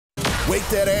Wake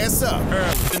that ass up.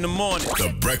 Early in the morning.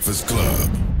 The Breakfast Club.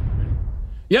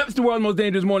 Yep, it's the world's most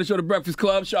dangerous morning show, The Breakfast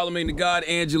Club. Charlamagne the God,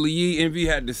 Angela Yee. Envy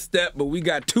had to step, but we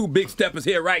got two big steppers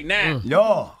here right now.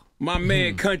 Yo. My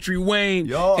man, Kountry Wayne,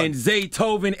 and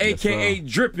Zaytoven, a.k.a.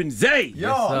 Drippin' Zay. Yo,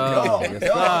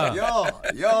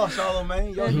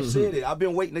 Charlamagne. Yo, you said it. I've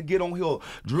been waiting to get on here.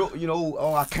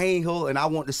 I came here and I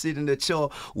want to sit in the chair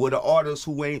with an artist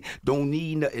who don't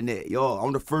need nothing that. Yo,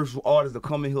 I'm the first artist to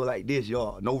come in here like this,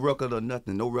 y'all. No record or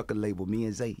nothing, no record label. Me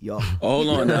and Zay, y'all. Hold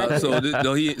on now. So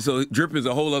Drip is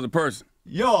a whole other person.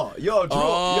 Yo, Drip,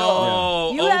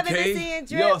 You haven't been seeing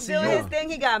Drip doing his thing?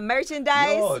 He got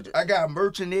merchandise? Yo, I got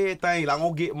merch and everything. Like, I'm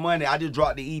gonna get money. I just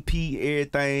dropped the EP,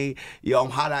 everything. Yo, I'm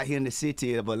hot out here in the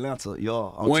city of Atlanta.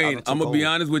 Yo, Wayne, I'm gonna be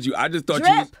honest with you. I just thought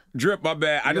Drip. you was Drip, my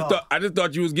bad. I just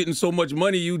thought you was getting so much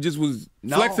money you just was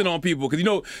flexing on people. Cause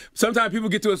sometimes people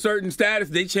get to a certain status,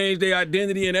 they change their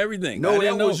identity and everything. No,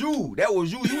 that was you. That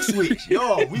was you. You switched.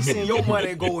 Yo, we seen your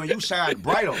money go and you shine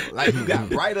brighter. Like, you got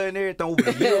brighter and everything over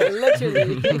the years. Literally.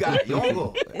 You got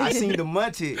younger. I seen the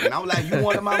money, and I'm like, you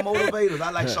one of my motivators.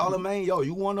 I like Charlamagne. Yo,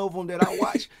 you one of them that I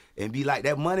watch and be like,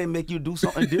 that money make you do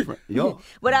something different. Yo.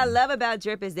 What I love about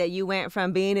Drip is that you went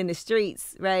from being in the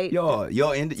streets, right? Yo,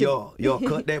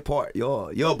 cut that part. Yo,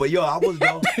 I was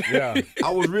there. Yeah.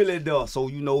 I was really there. So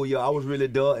I was really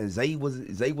there, and Zay was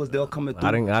there coming through.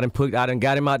 I done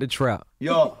got him out the trap.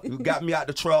 Yo, you got me out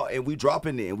the trap, and we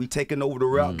dropping it, and we taking over the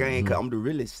rap game, cause I'm the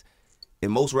realest.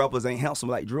 And most rappers ain't handsome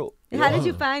like Drip. How did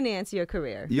you finance your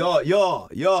career? Yo,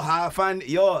 how I find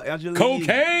Angela.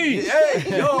 Cocaine.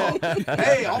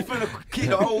 Hey, I'm finna keep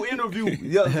the whole interview.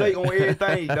 Zay on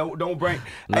everything. Don't bring.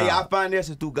 Hey, I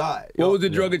financed it through God. What was the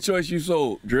drug of choice you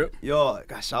sold, Drip? Yo,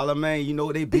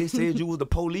 Charlamagne, they bitch said you was the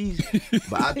police,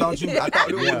 but I thought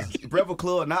it was Breakfast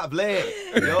Club, not Vlad.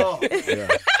 Yo. Yeah.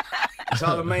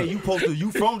 Charlamagne,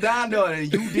 you from down there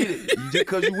and you did it just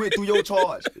because you went through your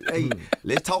charge. Hey,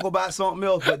 let's talk about something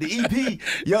else. But the EP,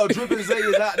 Drip and Zay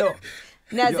is out there.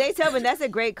 Now, Zaytoven, that's a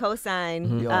great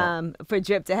cosign for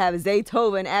Drip to have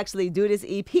Zaytoven actually do this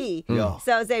EP.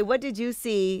 So, Zay, what did you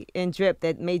see in Drip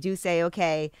that made you say,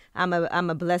 okay, I'm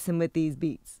a bless him with these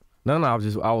beats? No, I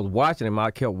was watching him.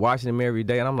 I kept watching him every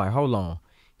day, and I'm like, hold on.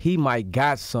 He might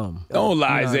got some. Don't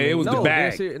lie, Zay. It was the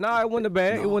bag. No, it wasn't the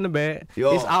bag. It wasn't the bag.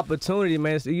 It's opportunity,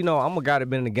 man. So, I'm a guy that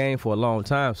been in the game for a long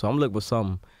time, so I'm looking for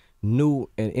something new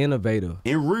and innovative.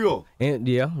 And real. And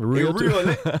real.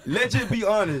 Let's just be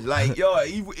honest. Like,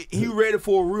 he ready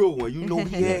for a real one.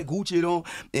 He had Gucci on,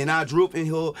 and I Drip in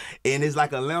here, and it's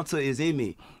like Atlanta is in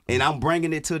me. And I'm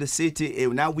bringing it to the city,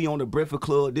 and now we on the Breakfast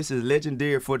Club. This is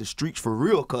legendary for the streets for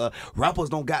real, cause rappers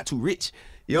don't got too rich.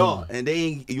 And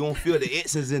you don't feel the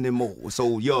essence anymore.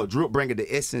 So, Drip bringing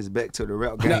the essence back to the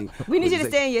rap game. We need you to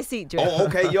stay in your seat, Drip. Oh,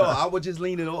 okay, I was just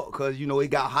leaning up because,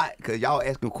 it got hot because y'all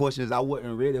asking questions I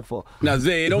wasn't ready for. Now,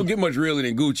 Zay, it don't get much realer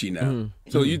than Gucci now.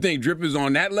 So you think Drip is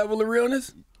on that level of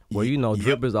realness? Well,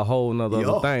 Drip is a whole nother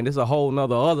other thing. This is a whole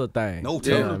nother other thing. No,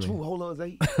 tell the truth. Hold up,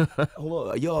 Zay. Hold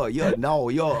up. There's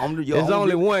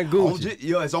only one Gucci.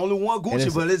 It's only one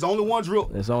Gucci, but it's only one Drip.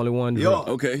 It's only one Drip.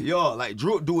 Okay. Like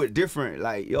Drip do it different.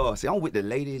 Like, see, I'm with the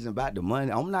ladies and about the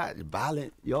money. I'm not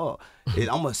violent,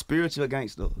 I'm a spiritual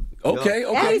gangster. Okay.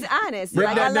 And he's honest.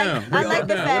 Break that down. I like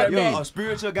the fact a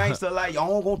spiritual gangster, like, I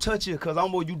don't gonna touch you because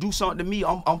you do something to me,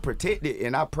 I'm protected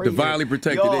and I pray. Divinely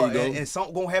protected, there you go. And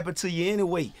something gonna happen to you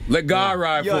anyway. Let God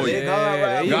ride for you.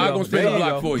 God gonna spin the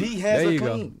block for you. He has a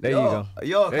clean. There you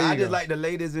go. I just like the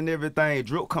ladies and everything.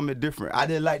 Drip coming different. I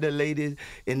just like the ladies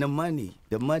and the money.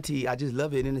 The money, I just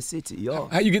love it in the city,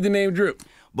 How you get the name Drip?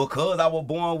 Because I was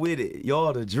born with it.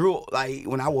 The Drip, like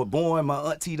when I was born, my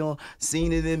auntie done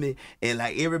seen it in me. And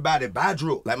like everybody buy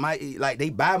Drip. Like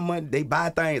they buy money, they buy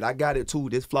things. I got it too.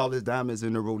 This flawless diamonds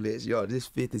in the Rolex. This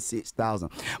 56,000.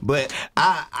 But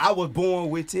I was born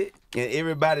with it and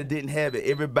everybody didn't have it.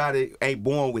 Everybody ain't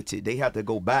born with it. They have to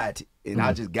go buy it. And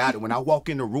I just got it. When I walk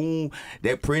in the room,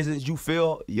 that presence you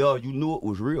felt, you knew it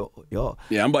was real.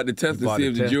 Yeah, I'm about to test to see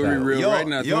if the jewelry real right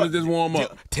now. As soon as this warm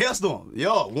up. Test them.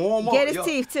 Warm up. Get his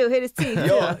teeth too. Hit his teeth.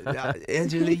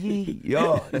 Angela Yee.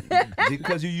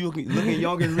 Because you looking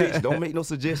young and rich, don't make no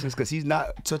suggestions because he's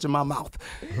not touching my mouth.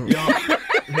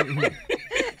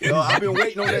 I've been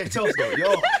waiting on that test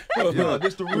though.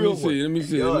 This the real one. Let me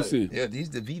see. Yeah, these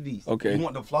the VVs. Okay. You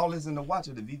want the flawless and the watch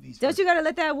of the VVs. Don't you gotta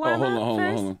let that warm up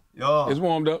first? Hold on. It's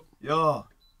warmed up.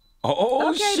 Oh,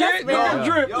 okay, shit. Look at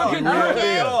Drip.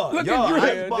 Look at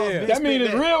Drip. That means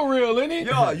it's real, isn't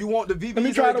it? You want the VVs? Let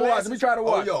me try to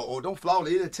watch. Don't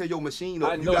flawless. It'll tell your machine.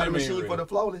 You got a machine for the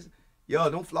flawless?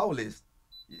 Don't flawless.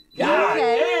 God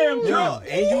damn, Drip.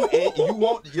 And you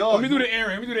want Let me do the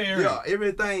airing.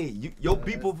 everything. Your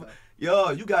people.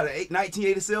 Yo, you got a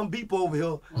 1987 beep over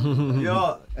here.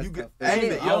 Yo, you got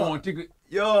aim it. I don't want to.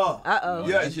 Yo. Uh-oh.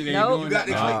 Yeah, That shit ain't Nope. doing You got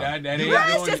the that. That ain't Well,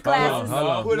 it's doing just it. glasses. Hold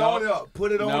on. Put it on up.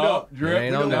 Put it on up. Drip.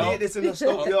 Ain't We on done that. did this in the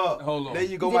store. Yo. Hold on. There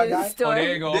you go, Did my it in the guy. store? Oh,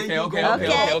 there you go. There you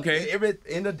go. Okay. Every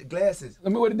in the glasses.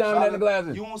 Let me wear the diamond at the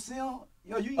glasses. You won't see them?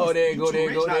 Yo, you Oh, there you go, too there you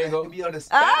rich go, not there you to go. be on the Oh,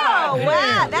 sky.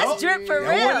 wow. That's Yup. drip for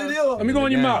That's what it real. is. Let me go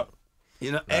in your mouth.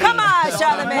 You know, Come on,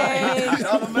 Charlamagne.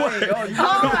 Charlamagne, yo, you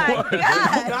Oh, my not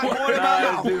God. going in my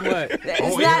mouth. Too much.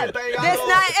 It's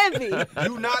not envy.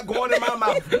 You not going in my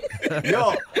mouth.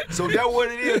 Yo, so that's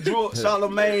what it is, Drew.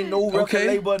 Charlamagne, no record Okay.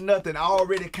 label, nothing. I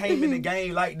already came in the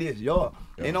game like this, yo.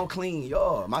 Ain't no clean,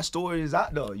 yo. My story is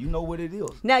out there. You know what it is.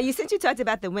 Now, since you talked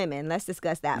about the women, let's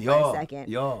discuss that for Yo, a second.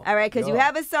 yo, All right, because you yo.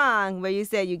 have a song where you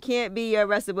said you can't be your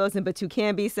Russell Wilson, but you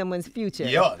can be someone's future.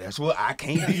 Yeah, that's what I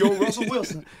can't be your Russell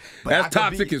Wilson. But I That's could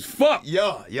toxic be- as fuck.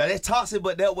 Yeah, that's toxic,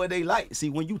 but that's what they like. See,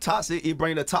 when you toxic, it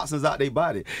bring the toxins out their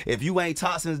body. If you ain't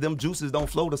toxins, them juices don't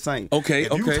flow the same. Okay,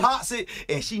 if you okay. toxic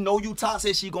and she know you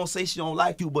toxic, she gonna say she don't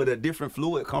like you, but a different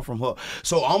fluid come from her.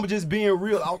 So I'm just being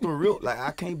real, out the real. Like, I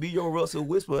can't be your Russell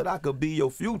Wilson, but I could be your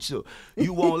future.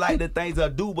 You won't like the things I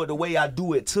do, but the way I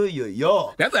do it to you,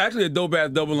 yo. That's actually a dope ass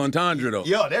double entendre though.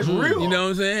 Yeah, that's real. You know what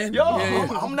I'm saying? Yo, Yeah.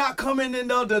 I'm not coming in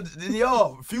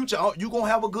the future. You gonna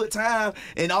have a good time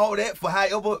and all that for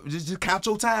however. Just count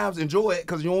your times, enjoy it,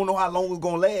 cause you don't know how long it's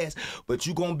gonna last. But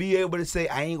you gonna be able to say,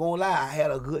 I ain't gonna lie, I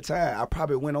had a good time. I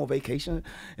probably went on vacation.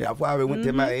 And I probably went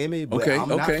to Miami, but Okay, I'm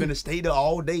not okay. finna stay there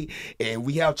all day. And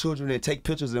we have children that take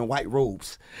pictures in white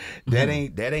robes. That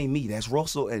ain't me. That's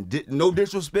Russell. And no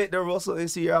disrespect to Russell and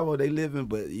Sierra, they living,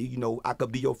 but you know I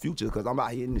could be your future because I'm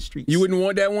out here in the streets. You wouldn't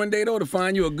want that one day though, to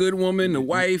find you a good woman, a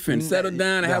wife, and settle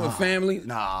down and have a family.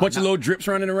 Bunch of little drips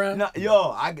running around. Nah,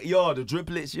 the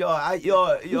driplets,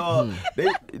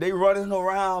 they running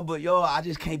around, but I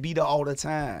just can't be there all the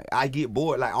time. I get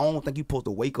bored. Like, I don't think you supposed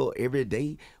to wake up every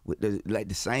day with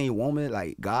the same woman.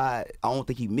 Like, God, I don't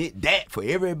think he meant that for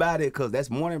everybody, because that's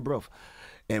morning breath.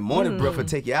 And morning breath will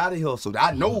take you out of here. So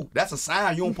I know that's a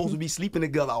sign you don't supposed to be sleeping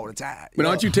together all the time. But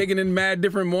aren't you taking in mad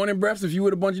different morning breaths if you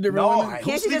with a bunch of different women? who's Can't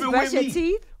you just sleeping brush with your me?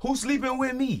 teeth? Who's sleeping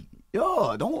with me?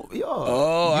 Oh,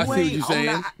 I see what ain't you're on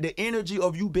saying. The energy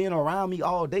of you being around me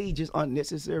all day just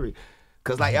unnecessary.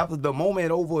 Cause like after the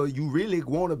moment over, you really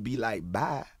want to be like,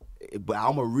 bye. But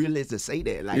I'm a realist to say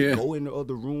that. Like, go in the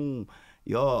other room.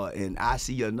 And I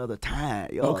see you another time.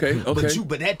 Okay.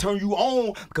 But that turn you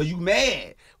on because you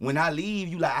mad. When I leave,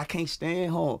 you like, I can't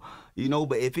stand home.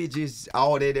 But if it just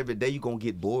all that every day, you gonna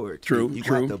get bored. True. You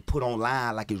have to put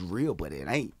online like it's real, but it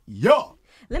ain't.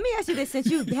 Let me ask you this: since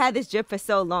you've had this drip for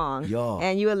so long,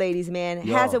 and you're a ladies' man,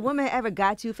 has a woman ever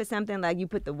got you for something like you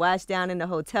put the watch down in the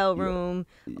hotel room,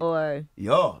 or?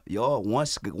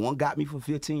 One got me for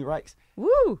 15 rights.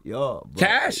 Woo!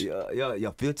 Cash?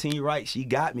 15 rights. She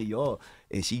got me,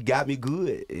 and she got me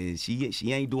good, and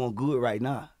she ain't doing good right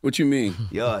now. What you mean?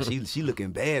 She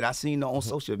looking bad. I seen her on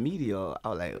social media. I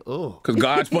was like, oh. Cause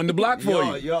God spun the block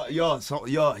for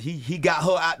you. He got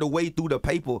her out the way through the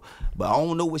paper, but I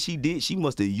don't know what she did. She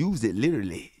must have used it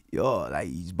literally. Like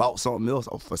he bought something else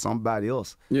for somebody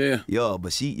else.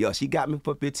 But she got me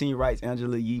for 15 rights,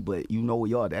 Angela Yee. But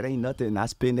that ain't nothing. I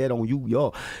spend that on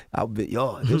you, I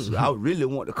really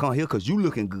want to come here because you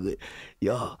looking good,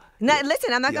 Now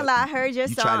listen, I'm not gonna lie. I heard your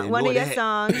song, one of your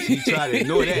songs. She tried to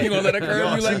ignore that. You gonna let her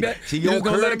curve you like that? She You just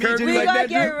gonna let her curve you We like gonna that,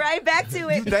 get Drew? right back to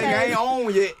it. You think I ain't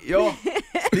on yet,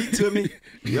 Speak to me,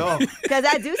 Because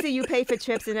I do see you pay for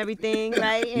trips and everything,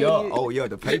 right? And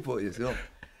the paper is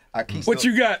I keep What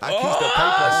you got? I keep the paper.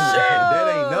 That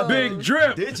ain't nothing. Big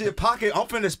drip. Digit pocket. I'm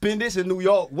finna spend this in New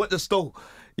York. What the store?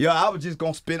 I was just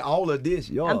gonna spend all of this.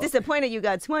 I'm disappointed you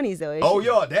got 20s though.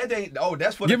 That ain't.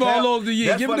 That's for Give the all those to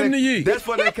Yee. Give them to Yee. That's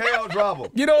for the cab driver.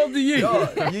 Get those to Yee.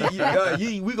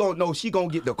 Yee, we gonna know she gonna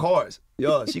get the cards.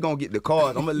 She gonna get the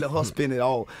cards. I'm gonna let her spend it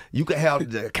all. You can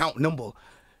have the account number.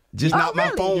 Just not my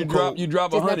phone code. You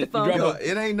drop Just not 100. the phone code.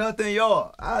 It ain't nothing,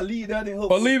 I leave that in her.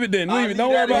 Well, leave it then. Leave it. Don't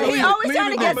worry about it. He Leave always it. trying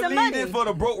to Leave get it. some leave money. it for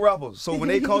the broke rappers. So when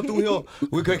they come through here,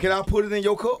 can I put it in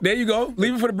your cup? There you go.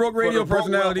 Leave it for the broke radio broke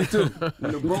personalities too.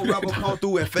 When the broke rapper come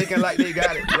through and faking like they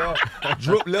got it,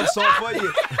 Drip left something for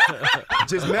you.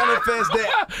 Just manifest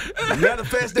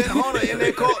that hunter in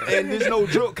that cup, and there's no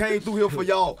drip came through here for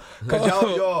y'all. Cause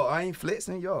y'all, I ain't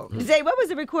flexing y'all. Zay, what was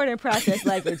the recording process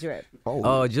like with Drip?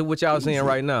 Just what y'all seeing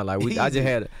right now. time.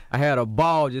 Like I had a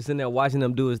ball just in there watching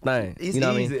them do his thing. It's you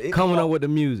know easy. what I mean? Coming up with the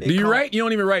music. Do you write? You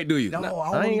don't even write, do you? No,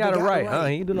 I ain't got to write. I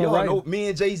ain't do no writing. No, me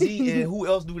and Jay-Z and who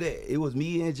else do that? It was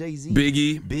me and Jay-Z.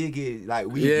 Biggie. Like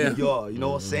y'all, you know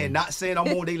what I'm saying? Not saying I'm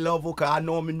on their level, cause I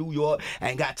know I'm in New York. I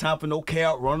ain't got time for no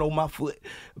carrot run on my foot.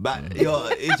 But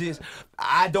it just,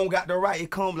 I don't got the right.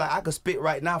 It come like I could spit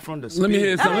right now from the spirit. Let me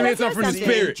hear something from the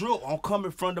spirit. Drip, I'm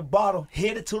coming from the bottom,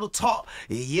 headed to the top.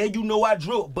 Yeah, you know I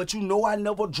drip, but you know I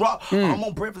never drop. I'm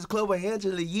on Breakfast Club with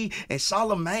Angela Yee and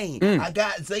Charlamagne. I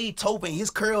got Zaytoven, his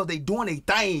curls, they doing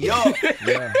their thing, yo. Who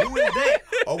is that?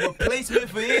 A replacement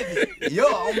for it. Yo,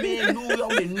 I'm in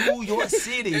New York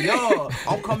City, yo.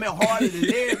 I'm coming harder than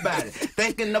everybody.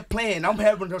 Thinking the plan. I'm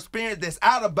having an experience that's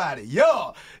out about it.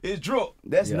 Yo, it's drip.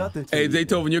 That's nothing to me. Hey,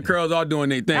 Zaytoven, your curls are doing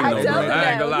their thing, though, bro.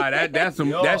 I ain't gonna lie. That's some.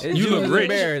 You look rich.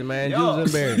 Man.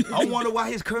 Embarrassed. I wonder why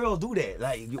his curls do that.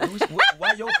 Like,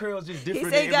 why your curls just different?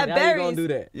 He said he got berries. How you gonna do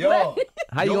that? Yo,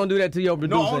 how you gonna do that to your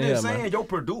producer? No, I'm just saying,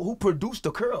 who produced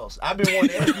the curls? I've been wanting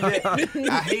to ask you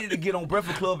that. I hated to get on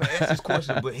Breakfast Club and ask this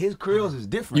question, but his curls is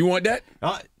different. You want that?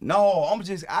 No,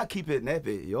 I keep it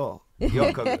nappy, yo.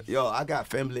 Yo, I got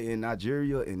family in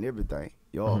Nigeria and everything.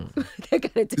 Yo.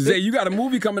 Zay, you got a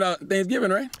movie coming out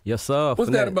Thanksgiving, right? Yes, sir.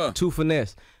 What's that about? Two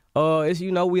Finesse. It's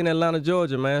we in Atlanta,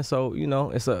 Georgia, man. So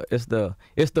it's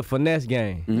the finesse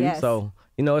game. Yes. So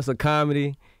it's a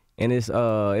comedy, and it's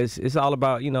all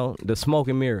about the smoke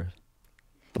and mirrors.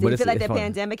 Do you feel like the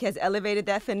pandemic has elevated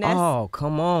that finesse? Oh,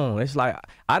 come on! It's like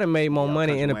I done made more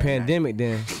money in the pandemic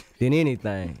than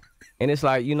anything. And it's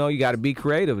like, you got to be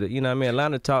creative. You know what I mean?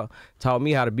 Atlanta taught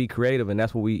me how to be creative, and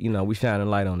that's what we shine a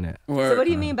light on that. So what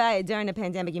do you mean by during the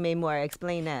pandemic you made more?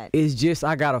 Explain that. It's just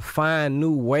I got to find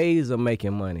new ways of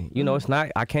making money. It's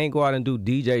not, I can't go out and do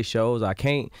DJ shows. I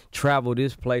can't travel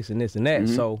this place and this and that.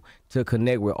 So to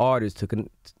connect with artists, to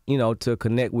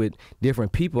connect with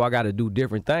different people, I got to do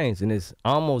different things. And it's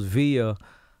almost via,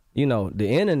 the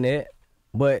internet,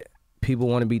 but people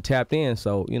want to be tapped in,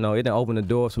 so it done opened the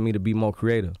doors for me to be more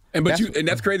creative. And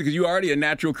that's crazy because you're already a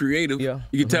natural creative. Yeah.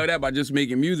 You can tell that by just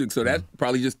making music. So that's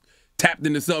probably just tapped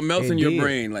into something else in your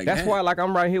brain. Like that's why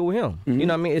I'm right here with him. You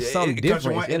know what I mean? It's something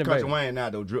different. It's Country Wayne now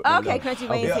though. Drip. Okay, Country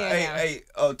Wayne's here now. Hey,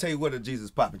 I'll tell you what a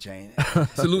Jesus poppin' chain.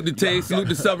 Salute the taste. Salute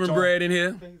the Southern bread in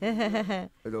here.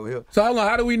 So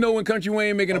how do we know when Country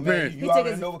Wayne making an appearance?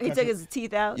 He took his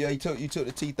teeth out. Yeah, he took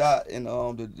the teeth out, and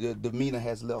the demeanor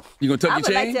has left. You gonna tuck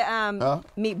your chain? I would like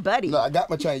to meet Buddy. No, I got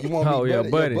my chain. You want me? Yeah,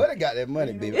 Buddy. Buddy got that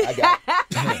money, baby. I got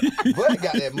it. Buddy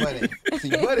got that money. See,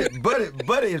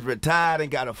 Buddy is retired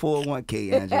and got a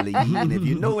 401k, Angela. And if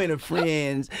you know any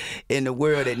friends in the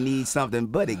world that need something,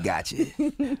 Buddy got you.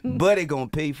 Buddy gonna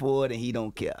pay for it, and he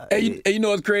don't care. Hey, you know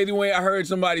what's crazy, Wayne? I heard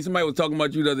somebody was talking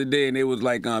about you the other day, and they was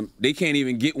like, they can't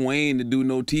even get Wayne to do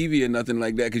no TV or nothing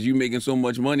like that because you making so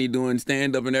much money doing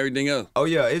stand up and everything else. Oh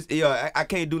yeah, I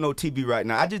can't do no TV right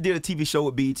now. I just did a TV show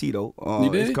with BET though.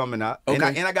 You did? It's coming out, okay.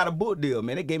 and I got a book deal,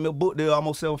 man. They gave me a book deal,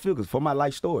 almost 7 figures for my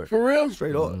life story. For real?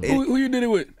 Straight up. Who you did it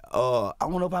with? I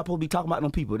don't know if I'm supposed to be talking about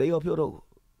them people. They up here though.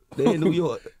 They in New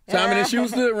York. Simon &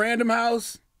 Schuster, Random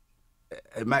House.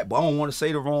 It might, but I don't want to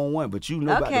say the wrong one, but you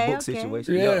know about the book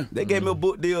situation. Yeah. They gave me a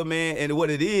book deal, man, and what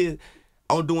it is,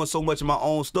 I'm doing so much of my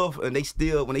own stuff, and they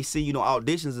still, when they see,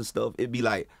 auditions and stuff, it be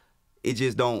like, it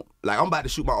just don't, like, I'm about to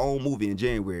shoot my own movie in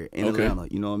January in Atlanta,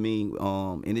 you know what I mean?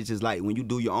 And it's just like, when you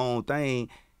do your own thing,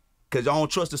 because you don't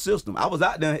trust the system. I was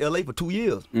out there in LA for 2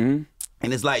 years.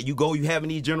 And it's like, you having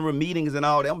these general meetings and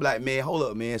all that. I'm like, man, hold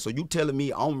up, man. So you telling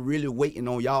me I'm really waiting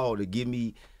on y'all to give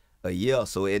me a year.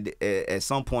 So at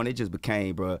some point, it just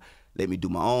became, bro, let me do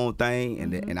my own thing.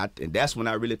 And that's when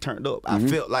I really turned up. I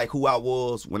felt like who I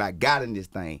was when I got in this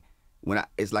thing.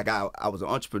 It's like I was an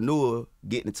entrepreneur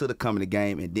getting into the comedy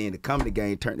game, and then the comedy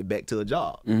game turned it back to a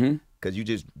job. Because you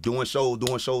just doing shows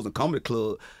and comedy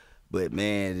club. But,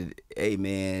 man, hey,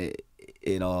 man,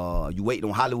 you waiting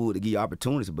on Hollywood to give you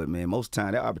opportunities, but man, most of the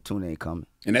time that opportunity ain't coming.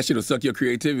 And that shit'll suck your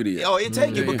creativity. Oh, it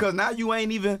take it because now you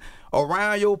ain't even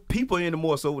around your people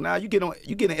anymore. So now you get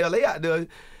in LA out there,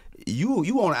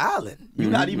 you on an island. You're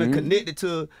not even connected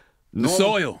to the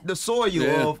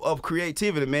soil of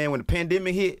creativity, man. When the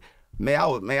pandemic hit, I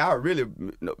was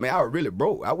really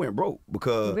broke. I went broke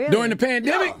because during the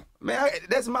pandemic,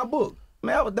 that's my book.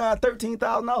 Man, I was down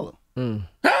 $13,000.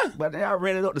 But then I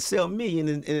ran it up to $7 million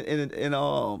in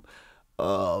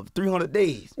 300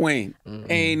 days. Wayne,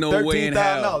 ain't no way in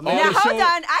hell. Now hold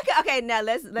on. Okay, now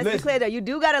let's be clear though. You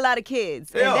do got a lot of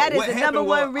kids, and that is the number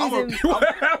one reason.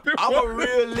 I'm a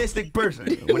realistic person.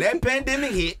 When that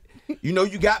pandemic hit,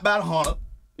 you got about 100.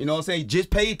 You know what I'm saying? Just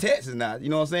paid taxes now. You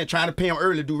know what I'm saying? Trying to pay them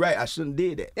early, do right. I shouldn't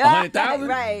did that. 100,000.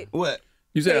 Right. What?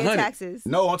 You said Paying 100. taxes.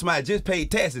 No, I'm talking about I just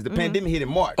paid taxes. The pandemic hit in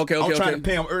March. Okay, I'm trying to okay.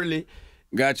 pay them early.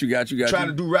 Got you. Trying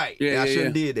to do right. Yeah, I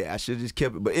shouldn't yeah. did that. I should have just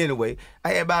kept it. But anyway, I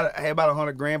had about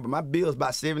 $100 grand, but my bill's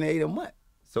about 78 a month.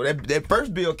 So that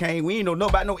first bill came, we ain't know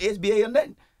about no SBA or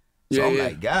nothing. So I'm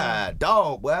like, God,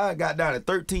 dog, boy, I got down to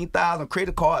 13,000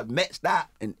 credit cards maxed out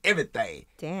and everything.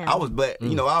 Damn. I was, but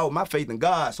you know, I my faith in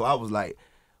God. So I was like,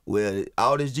 well,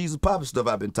 all this Jesus Papa stuff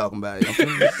I've been talking about.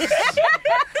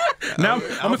 Now I'm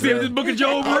gonna see if this book of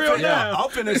Job real now. I'm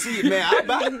finna see it, man.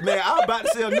 I was about to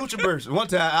sell NutriBurst. One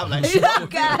time I was like, shit, Oh,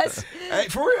 gosh. hey,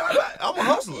 for real, I'm a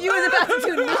hustler. You was about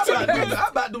to do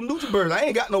I'm about to do NutriBurst. I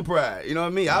ain't got no pride. You know what I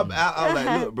mean? I was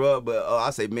like, look, bro, but I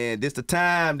say, man, this the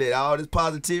time that all this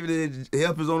positivity and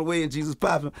help is on the way and Jesus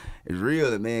popping is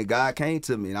real. And man, God came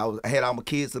to me, and I had all my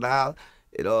kids in the house.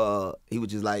 He was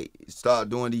just like, start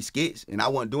doing these skits, and I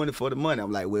wasn't doing it for the money.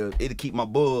 I'm like, well, it'll keep my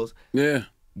buzz. Yeah.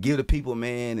 Give the people,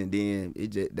 man, and then it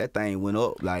just that thing went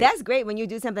up. Like That's great when you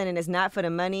do something and it's not for the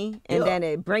money, and then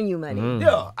it bring you money.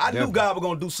 yeah, I knew God was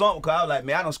gonna do something. Cause I was like,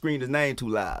 man, I don't scream his name too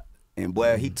loud. And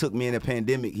boy, he took me in the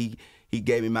pandemic. He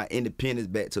gave me my independence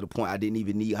back to the point I didn't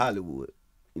even need Hollywood.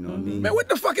 You know what I mean? Man, what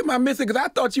the fuck am I missing? Because I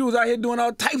thought you was out here doing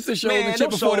all types of shows Man, and shit them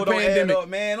before the shows don't add pandemic. up,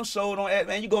 man. Them shows don't add,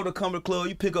 man. You go to the Comedy Club,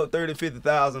 you pick up 30,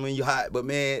 50,000 when you hot, but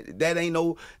man, that ain't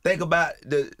no. Think about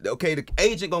the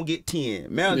agent gonna get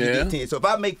 10, manager get 10. So if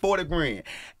I make 40 grand,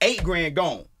 8 grand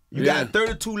gone. You got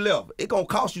 32 left. It gonna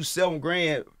cost you 7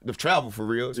 grand to travel for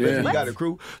real, especially if you got a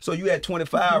crew. So you had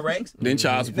 25 ranks. Then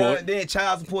child support. Then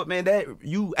child support, man. That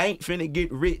you ain't finna get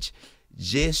rich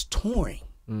just touring.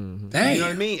 Damn. You know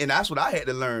what I mean? And that's what I had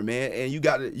to learn, man. And you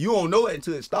don't know it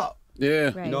until it stops.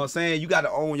 Yeah. Right. You know what I'm saying? You got to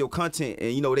own your content,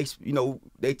 and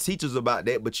they teach us about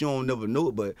that, but you don't never know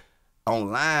it. But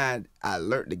online, I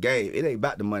learned the game. It ain't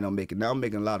about the money I'm making. Now I'm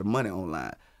making a lot of money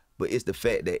online, but it's the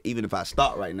fact that even if I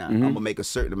start right now, I'm gonna make a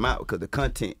certain amount because the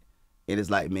content. And it's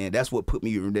like, man, that's what put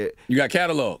me in that. You got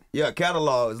catalog. Yeah,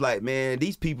 catalog. It's like, man,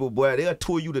 these people, boy, they'll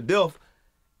tour you to death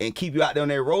and keep you out there on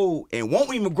that road and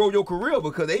won't even grow your career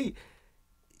because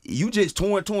you just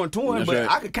touring, That's but right.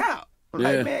 I could count. I'm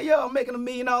like, man, I'm making $1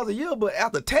 million a year, but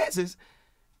after taxes,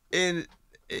 and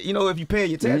if you paying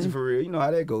your taxes for real, you know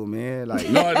how that go, man. Like,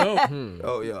 No, I don't.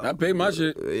 oh yeah, I pay my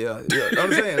shit. yeah. You know what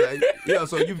I'm saying? Like,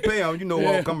 so you pay them, you know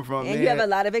where I'm coming from, And man. you have a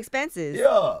lot of expenses.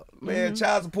 Yeah, man,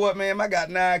 child support, man. I got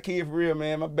 9 kids for real,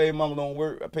 man. My baby mama don't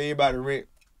work. I pay everybody rent.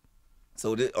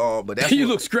 So this, but that's You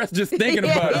look stressed just thinking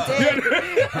about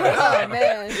it. Oh,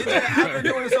 man. I've been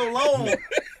doing it so long,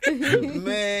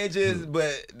 man.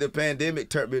 But the pandemic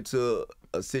turned me into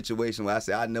a situation where I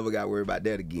said I never got to worry about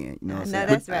that again. You know what I'm saying?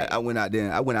 that's right. I went out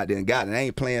there and got it. I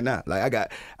ain't playing now. Like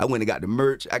I went and got the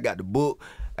merch. I got the book.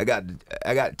 I got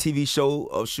a TV show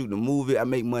of shooting a movie. I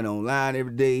make money online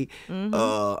every day. I'm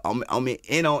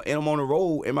on the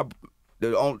road, and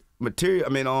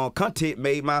content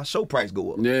made my show price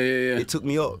go up. Yeah. It took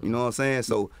me up. You know what I'm saying?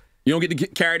 So. You don't get to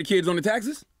carry the kids on the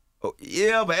taxes? Oh,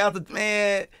 yeah, but after,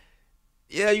 man,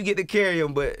 you get to carry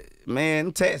them, but, man,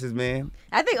 them taxes, man.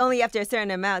 I think only after a certain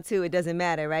amount, too, it doesn't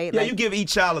matter, right? Yeah, you give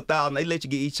each child $1,000. They let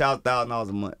you get each child $1,000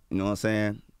 a month. You know what I'm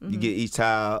saying? You get each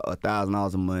child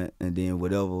 $1,000 a month, and then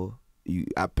whatever,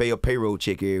 I pay a payroll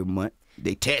check every month.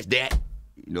 They tax that.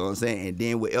 You know what I'm saying? And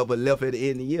then whatever left at the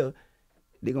end of the year,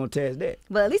 they're going to tax that.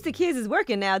 Well, at least the kids is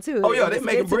working now, too. Oh, yeah, they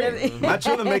making bread. It's- My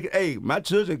children my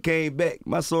children came back.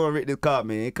 My son rented this car,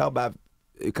 man. It cost about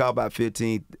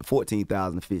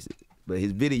 14,000 to fix it. But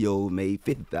his video made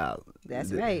 50,000.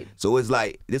 That's right. So it's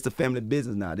like, this a family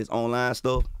business now. This online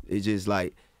stuff, it's just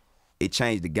like, it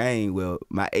changed the game. Well,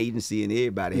 my agency and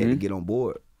everybody had to get on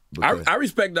board. I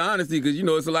respect the honesty because,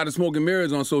 it's a lot of smoke and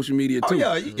mirrors on social media, too.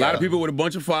 yeah, A lot of people with a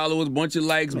bunch of followers, bunch of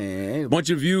likes, Man. bunch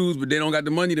of views, but they don't got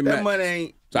the money to match. That money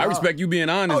ain't. So I respect you being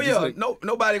honest. Oh, yeah. Just like-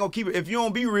 Nobody gonna keep it. If you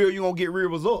don't be real, you gonna get real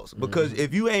results. Because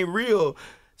if you ain't real,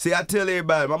 see, I tell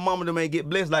everybody, my mama them ain't get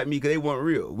blessed like me because they weren't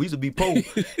real. We used to be poor,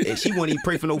 and she wouldn't even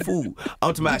pray for no food.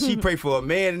 I'm talking about she pray for a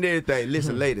man and everything.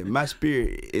 Listen, lady, my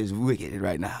spirit is wicked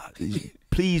right now.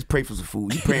 Please pray for some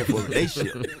food. You praying for a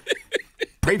relationship.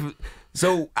 Pray for.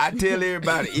 So I tell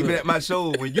everybody, even at my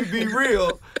show, when you be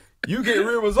real, you get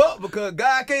real results because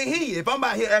God can't hear you. If I'm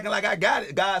out here acting like I got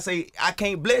it, God say, I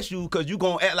can't bless you because you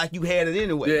going to act like you had it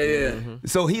anyway. Yeah.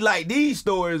 So he like these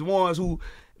stories, ones who,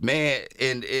 man,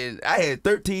 and I had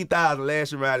 13,000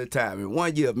 last year around the time. In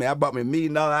 1 year, man, I bought me $1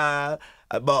 million house.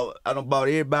 I bought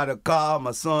everybody a car,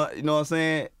 my son, you know what I'm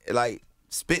saying? Like,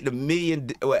 spent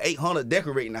 $1,800,000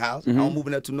 decorating the house. I'm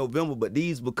moving up to November, but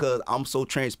these because I'm so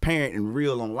transparent and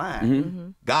real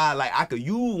online. God, like, I could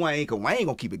use Wayne because Wayne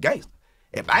gonna keep it gangster.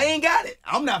 If I ain't got it,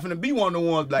 I'm not finna be one of the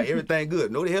ones like everything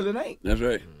good. No, the hell it ain't. That's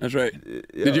right. That's right.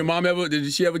 Yeah. Did your mom ever?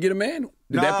 Did she ever get a man?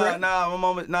 My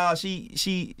mama,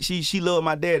 she loved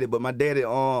my daddy, but my daddy,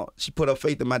 she put her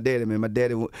faith in my daddy, man. My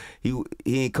daddy, he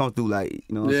ain't come through like,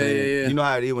 you know what I'm saying? Yeah. You know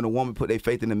how it is when a woman put their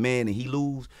faith in a man and he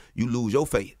lose, you lose your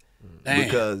faith. Damn.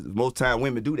 Because most time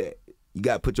women do that. You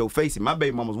gotta put your faith in. My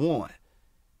baby mama's one.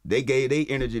 They gave their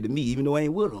energy to me, even though I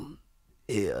ain't with them.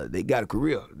 Yeah, they got a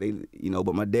career. They,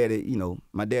 but my daddy,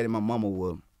 my daddy and my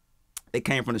mama they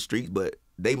came from the streets, but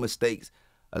they mistakes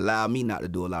allowed me not to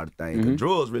do a lot of things. 'Cause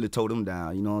drugs really tore them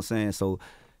down, you know what I'm saying? So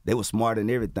they were smart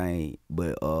and everything,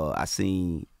 but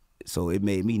so it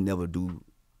made me never do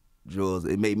drugs.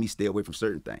 It made me stay away from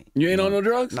certain things. You ain't on no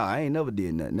drugs? No, I ain't never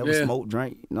did nothing. Never smoked,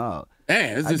 drank, no.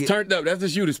 Man, it's just turned up. That's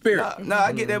just you, the spirit. No,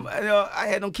 I get that. I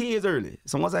had them kids early.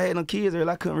 So once I had them kids early,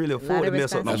 I couldn't really afford to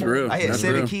mess up no That's more. real. I had That's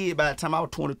 7 real. kids by the time I was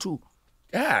 22.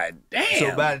 God damn.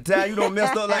 So by the time you don't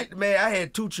mess up like, man, I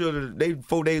had 2 children. They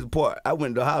 4 days apart. I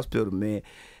went to the hospital, man,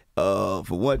 for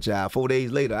one child. 4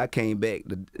 days later, I came back.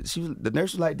 The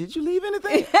nurse was like, "Did you leave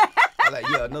anything?" I was like,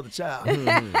 "Yeah, another child."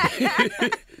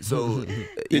 So,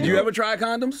 Did you ever try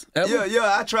condoms? Ever?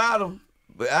 Yeah, I tried them.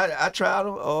 But I tried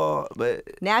them, but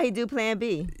Now he do Plan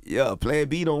B. yeah, Plan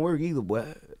B don't work either, boy.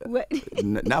 What?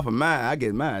 Not for mine. I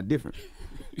get mine different.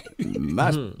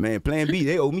 Man, Plan B,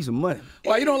 they owe me some money.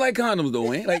 Why you don't like condoms though,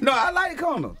 Wayne? Like, No, I like the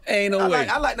condoms. Ain't no way.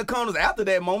 I like the condoms after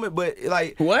that moment, but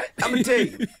like What? I'm gonna tell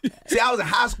you. See, I was in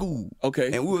high school.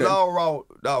 Okay, And we was okay. all raw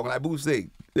dog, like Boosie said.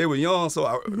 They were young, so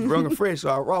I young and fresh, so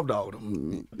I raw dogged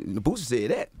them. Boosie said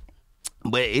that.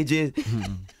 But it just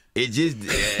hey. Did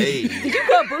you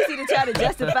quote Boosie to try to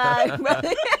justify?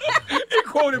 You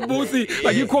quoted Boosie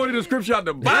like you quoted a scripture out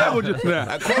the Bible just now.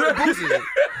 I quoted Boosie.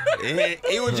 And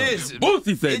it was just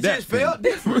Boosie said it that. just felt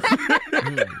different.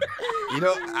 I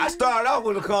started off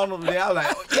with a condom, and I was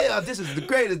like, yeah, this is the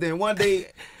greatest. Then one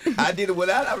day I did it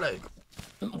without. I was like,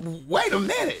 wait a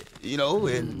minute,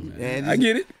 and I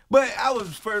get it. But I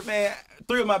was first, man.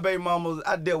 3 of my baby mamas,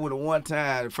 I dealt with them one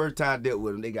time. The first time I dealt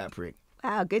with them, they got pregnant.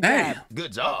 Wow, good Damn. job.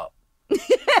 Good job.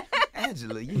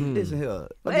 Angela, you listen here.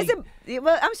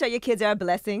 Well, I'm sure your kids are a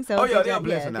blessing. So Oh good yeah, they're a job.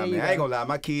 blessing Yeah, now, there you man. I ain't go. gonna lie.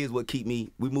 My kids would keep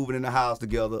me. We moving in the house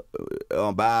together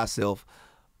by ourselves.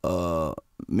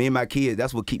 Me and my kids,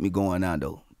 that's what keep me going now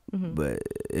though. But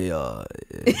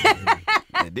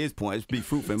at this point, it's be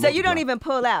fruitful. So you don't even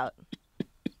pull out.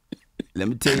 Let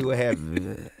me tell you what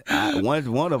happened.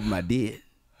 One of them I did.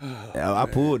 I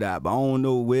pulled out, but I don't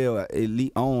know where. I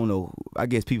don't know. I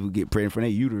guess people get pregnant from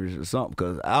their uterus or something,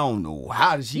 because I don't know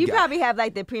how did she. You probably have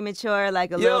like the premature,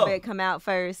 like a little bit come out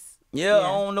first. Yeah, I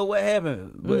don't know what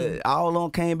happened, but all of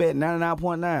them came back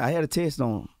 99.9. I had a test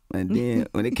on them, and then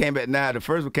when it came back 9, the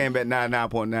first one came back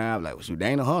 99.9. I was like, well, shoot, they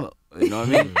ain't 100. You know what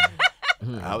I mean?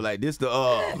 I was like, this the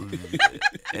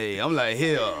hey, I'm like,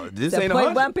 hell, this It's a ain't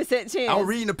 100. 0.1% chance. I'm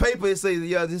reading the paper. It says,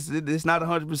 yeah, this not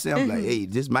 100%. I'm like, hey,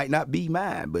 this might not be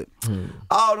mine, but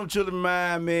all them children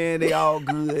mine, man, they all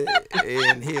good.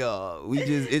 And hell,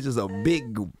 it's just a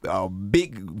big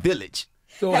village.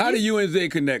 So how do you and Zay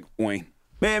connect, Wayne?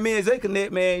 Man, me and Zay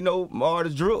connect, man. My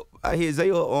artist Drip. I hit Zay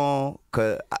up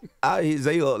cause I hit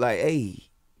Zay up like,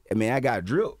 hey, man, I got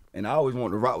Drip. And I always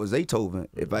wanted to rock with Zaytoven.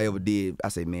 If I ever did, I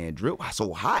say, man, Drip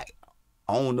so hot.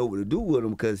 I don't know what to do with him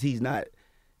because he's not.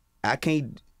 I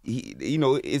can't.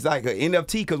 It's like an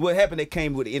NFT. Because what happened? They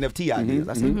came with the NFT ideas.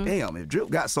 I said, damn, if Drip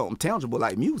got something tangible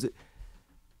like music,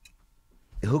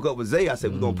 hook up with Zay. I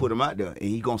said, we're gonna put him out there, and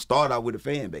he gonna start out with a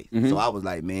fan base. So I was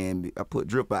like, man, I put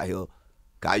Drip out here.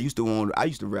 Cause I used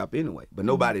to rap anyway, but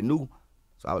nobody knew.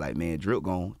 So I was like, man, Drip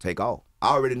gonna take off.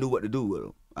 I already knew what to do with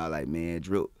him. I was like, man,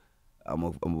 Drip.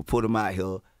 I'm gonna put him out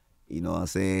here, you know what I'm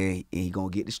saying? And he gonna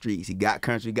get the streets. He got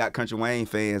Country Wayne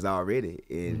fans already,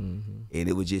 and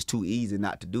it was just too easy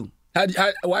not to do.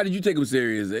 Why did you take him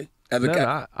serious, Zay?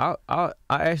 I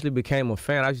actually became a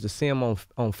fan. I used to see him on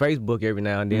Facebook every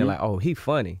now and then, like, oh, he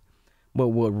funny. But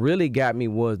what really got me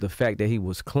was the fact that he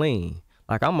was clean.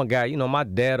 Like, I'm a guy, my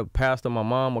dad a pastor, my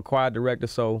mom a choir director,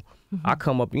 so I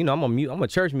come up, I'm a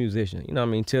church musician, you know what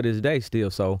I mean, till this day still,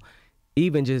 so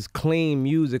even just clean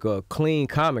music or clean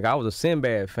comic, I was a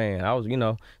Sinbad fan. I was,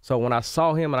 so when I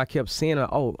saw him and I kept seeing him,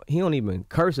 oh, he don't even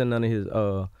curse in none of his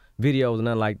videos and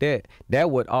nothing like that. That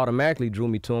would automatically drew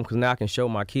me to him because now I can show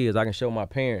my kids, I can show my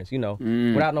parents,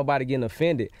 without nobody getting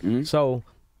offended. So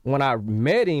when I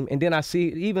met him, and then I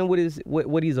see even with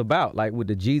what he's about, like with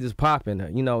the Jesus popping,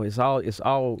 it's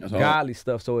all godly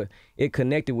stuff. So it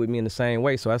connected with me in the same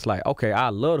way. So it's like, okay,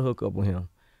 I love to hook up with him.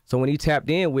 So when he tapped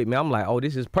in with me, I'm like, oh,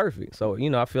 this is perfect. So,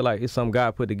 I feel like it's something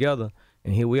God put together,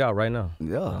 And here we are right now.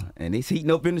 Yeah, and it's heating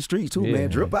up in the streets too, man.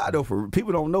 Drip out though. For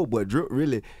people don't know, but Drip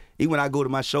really. Even when I go to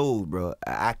my shows, bro,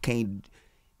 I can't.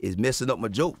 It's messing up my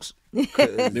jokes.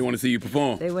 They want to see you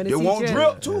perform. They want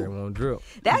Drip too. They want Drip.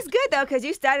 That's good though, because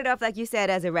you started off like you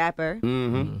said as a rapper,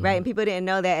 right? And people didn't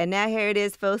know that, and now here it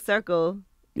is, full circle.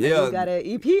 Yeah, you got an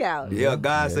EP out. Yeah,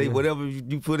 God say whatever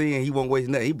you put in, He won't waste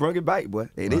nothing. He brought it back, boy.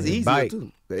 And it's easier too.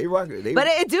 They rock it. But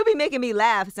it do be making me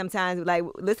laugh sometimes, like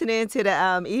listening to the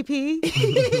EP.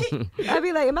 I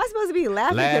be like, am I supposed to be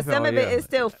laughing? Because some of it is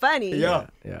still funny. Yeah.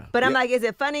 But I'm like, is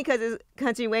it funny because it's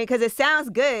Country Wayne? Because it sounds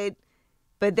good,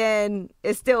 but then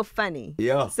it's still funny.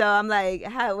 Yeah. So I'm like,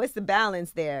 what's the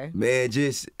balance there? Man,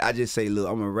 I just say, look,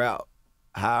 I'm a rap,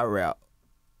 how I rap,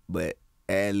 but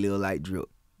add a little like Drip.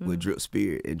 With Drip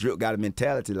spirit. And Drip got a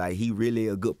mentality like he really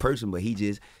a good person, but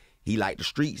he like the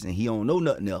streets and he don't know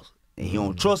nothing else. And he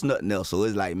don't trust nothing else. So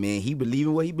it's like, man, he believe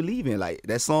in what he believe in. Like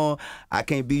that song, I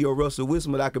can't be your Russell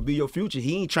Wilson, but I could be your future.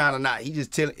 He ain't trying to not. He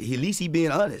just telling, at least he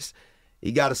being honest.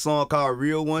 He got a song called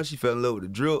Real One. She fell in love with the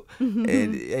Drip.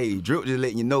 And hey, Drip just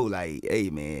letting you know, like,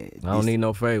 hey man. I don't need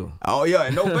no favor. Oh yeah,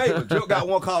 and no favor. Drip got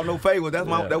one called No Favor. That's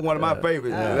one of my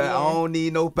favorites. I don't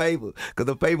need no favor. Cause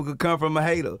the favor could come from a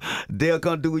hater. They'll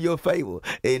come do your favor.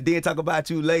 And then talk about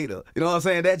you later. You know what I'm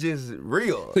saying? That's just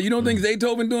real. So you don't think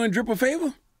Zaytoven doing Drip a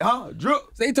favor? Drip.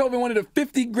 Zaytoven, one of the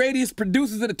 50 greatest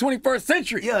producers of the 21st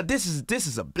century. Yeah, this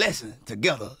is a blessing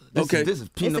together. This is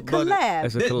peanut it's a butter. collab.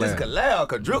 It's a This collab. collab,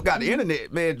 cause Drip got the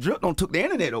internet, man. Drip don't took the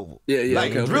internet over. Yeah.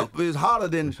 Like Drip is harder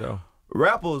than sure.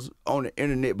 rappers on the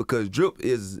internet because Drip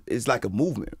is like a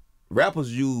movement.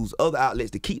 Rappers use other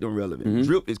outlets to keep them relevant.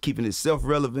 Drip is keeping himself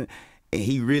relevant, and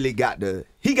he really got the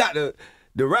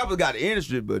rappers got the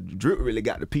industry, but Drip really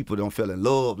got the people that don't fell in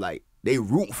love. Like they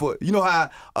root for, you know how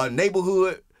a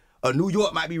neighborhood, a New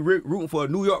York might be rooting for a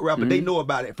New York rapper. They know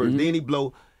about it first. Then he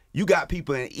blow. You got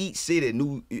people in each city,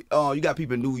 you got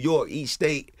people in New York, each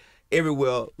state,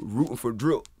 everywhere rooting for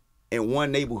Drip in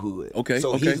one neighborhood.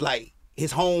 So he's like,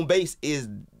 his home base is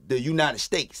the United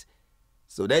States.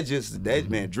 So that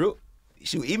man, Drip.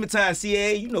 Shoot, even time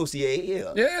CAA, you know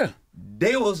CAA. Yeah.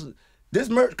 This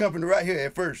merch company right here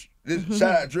at first. This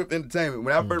shout out Drip Entertainment.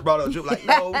 When I first brought up Drip, like,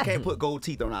 no, we can't put gold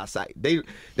teeth on our site. They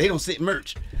don't sit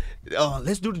merch.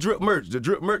 Let's do the Drip merch. The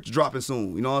Drip merch dropping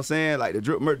soon. You know what I'm saying? Like the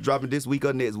Drip merch dropping this week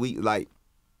or next week. Like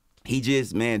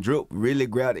Drip really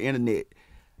grabbed the internet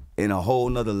in a whole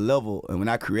nother level. And when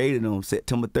I created him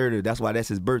September 30th, that's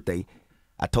his birthday.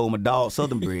 I told my dog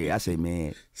Southern Bread, I say,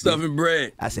 man, Stuffing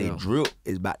bread. I say Drip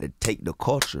is about to take the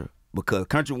culture because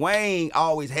Country Wayne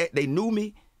they knew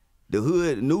me. The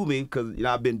hood knew me because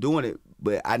I've been doing it,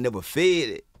 but I never fed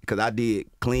it because I did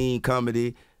clean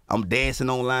comedy. I'm dancing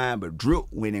online, but Drip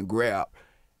went and grabbed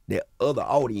that other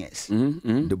audience,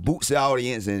 the Bootsy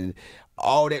audience, and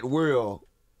all that world,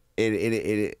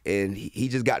 and he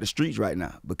just got the streets right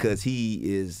now because he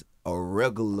is a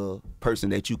regular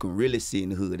person that you can really see in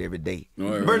the hood every day.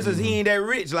 Right. Versus he ain't that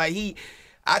rich. Like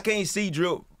I can't see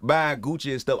Drip buying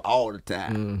Gucci and stuff all the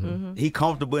time. He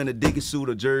comfortable in a Dickie suit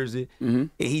or jersey,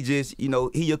 and he just,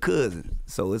 he your cousin.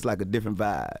 So it's like a different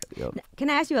vibe. Yo.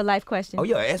 Can I ask you a life question? Oh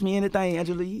yeah, ask me anything,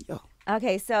 Angela. Yo.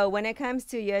 Okay, so when it comes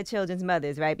to your children's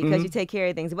mothers, right? Because you take care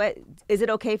of things, what is it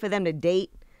okay for them to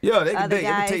date? Yeah, they can other date.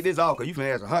 Let me guys? take this off because you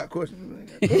finna ask a hot question.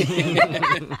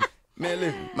 Man,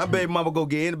 listen, my baby mama go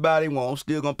get anybody they want,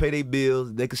 still gonna pay their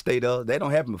bills. They can stay there. That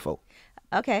don't happen before.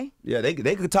 Okay. Yeah, they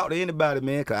could talk to anybody,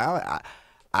 man, because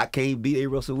I can't beat a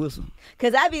Russell Wilson.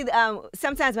 Because I be,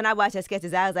 sometimes when I watch your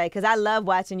sketches, I was like, because I love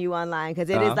watching you online, because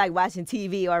it is like watching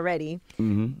TV already.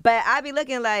 But I be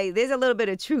looking like there's a little bit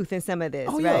of truth in some of this,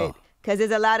 right? Yeah. Because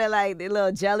there's a lot of like the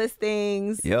little jealous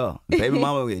things. Yeah, baby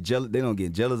mama get jealous. They don't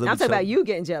get jealous of I'm each talking other. about you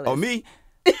getting jealous. Oh, me?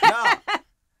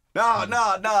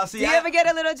 No. See, Do you ever get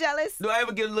a little jealous? Do I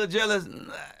ever get a little jealous?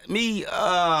 Me,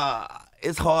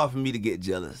 it's hard for me to get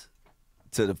jealous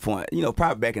to the point.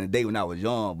 Probably back in the day when I was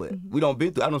young, but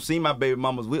I don't see my baby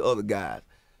mamas with other guys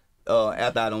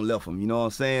after I done left them. You know what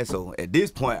I'm saying? So at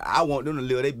this point, I want them to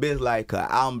live their best life because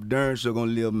I'm darn sure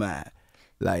gonna live mine.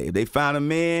 Like if they find a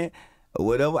man or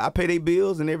whatever, I pay their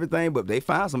bills and everything, but they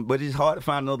find some, but it's hard to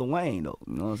find another Wayne though.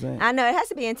 You know what I'm saying? I know it has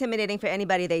to be intimidating for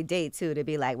anybody they date too to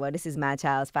be like, well, this is my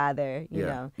child's father, you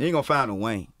know. You ain't gonna find a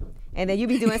Wayne. And then you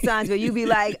be doing songs where you be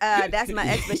like, that's my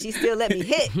ex, but she still let me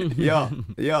hit. Yeah,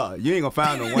 you ain't gonna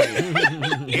find no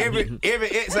Wayne. every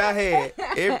ex I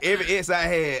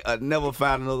had, I never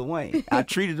found another Wayne. I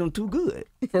treated them too good.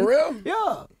 For real?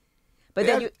 Yeah. But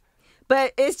then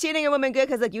but is cheating a woman good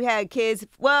because like you had kids?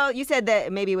 Well, you said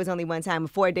that maybe it was only one time,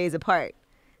 4 days apart.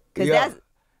 Because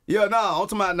Yeah, no, I'm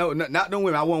talking about not them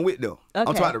women I wasn't with though. I'm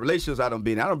talking about the relationships I done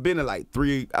been in. I done been in like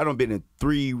 3. I done been in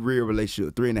 3 real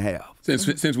relationships,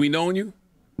 3.5. Since we known you?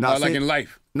 Nah, like in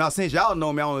life? No, since y'all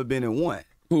know me, I only been in 1.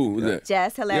 Who was that?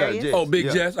 Jess, hilarious. Yeah, Jess. Oh, Big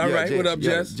Jess. All right. Jess, What up,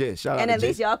 Jess? Jess. Shout out And to at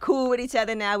least Jess. y'all cool with each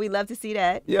other now. We love to see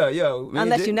that. Yeah.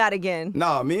 Unless you're not again.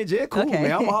 Nah, me and Jess cool, Okay.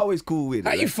 man. I'm always cool with it.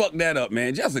 How you fuck that up,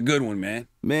 man? Jess a good one, man.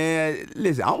 Man,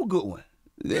 listen, I'm a good one.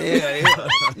 Yeah.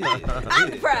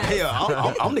 I'm surprised.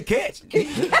 Yeah, I'm the catch.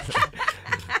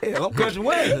 Yeah, I'm Country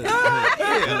Wayne.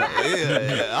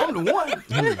 Yeah, I'm the one.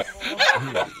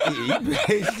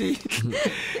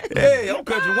 Hey, I'm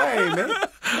Country Wayne, man.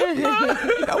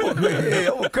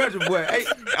 I'm a country boy. Hey,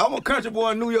 I'm a country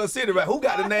boy in New York City, right? Who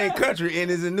got the name Country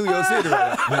and is in New York City,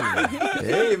 right?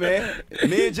 Hey, man.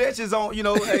 Me and Jess is on,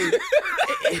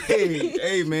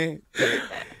 hey, man.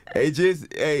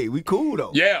 Hey, we cool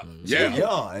though. Yeah. It's gonna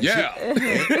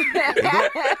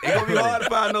be hard to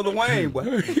find another Wayne,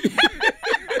 boy.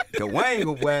 Cause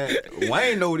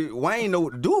Wayne know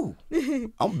what to do.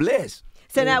 I'm blessed.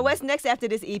 So now, what's next after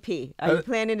this EP? Are you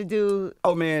planning to do?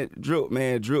 Oh man, Drip,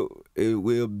 it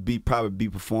will probably be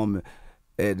performing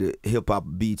at the Hip Hop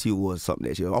BT Awards or something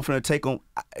that year. I'm finna take him.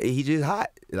 He just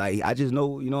hot. Like I just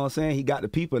know, you know what I'm saying. He got the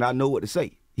people, and I know what to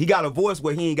say. He got a voice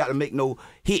where he ain't got to make no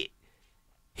hit.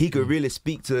 He could really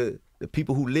speak to the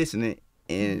people who listening,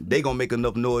 and they gonna make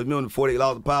enough noise. Remember the 48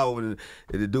 Laws of Power when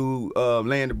the dude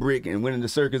laying the brick and winning the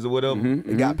circus or whatever.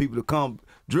 It got people to come.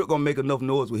 Drip gonna make enough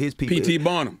noise with his people. P.T.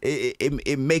 Barnum.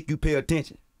 It make you pay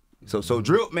attention. So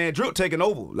Drip taking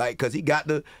over. Like, cause he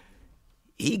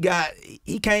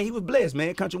was blessed,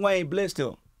 man. Country Wayne blessed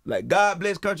him. Like God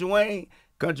blessed Country Wayne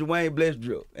blessed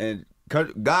Drip. And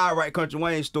God write Country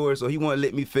Wayne's story, so he wouldn't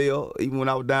let me fail, even when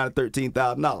I was down to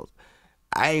 $13,000.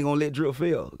 I ain't gonna let Drip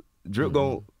fail. Drip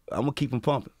I'm gonna keep him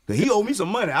pumping. Cause he owe me some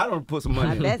money. I don't put some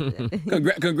money in.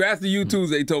 Congrats to you too,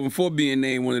 Zaytoven, for being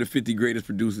named one of the 50 greatest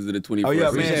producers of the 21st Oh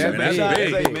yeah, century. man. That's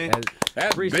big. Man.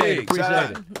 That's Appreciate big. it.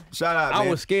 Appreciate it. Shout out, man. I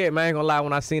was scared, man. I ain't gonna lie.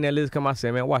 When I seen that list come, I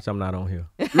said, man, watch, I'm not on here.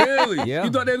 Really? Yeah.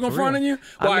 You thought they was gonna For front on real. you?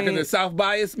 Why? I Because mean- of South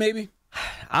bias, maybe?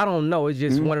 I don't know. It's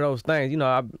just one of those things. You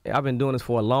know, I've been doing this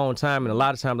for a long time, and a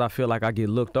lot of times I feel like I get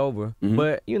looked over.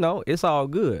 But, you know, it's all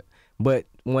good. But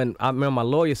when I remember my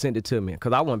lawyer sent it to me,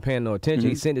 because I wasn't paying no attention,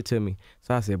 he sent it to me.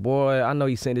 So I said, boy, I know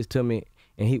you sent this to me.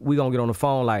 And we going to get on the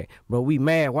phone like, bro, we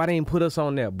mad. Why they didn't put us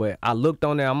on there? But I looked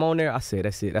on there. I'm on there. I said,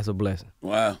 that's it. That's a blessing.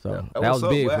 Wow. So that was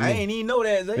big for me. I ain't even know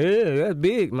that, Zay. Yeah, that's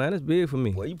big, man. That's big for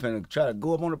me. Well, you finna try to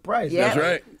go up on the price. Yeah. That's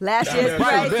right. Last year's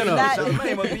price price. been is up. not-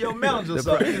 Charlamagne must be your manager or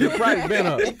something. The price been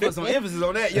up. He put some emphasis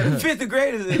on that. Yeah, the 50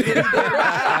 graders. Damn,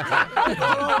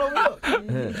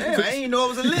 I ain't know it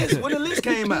was a list when the list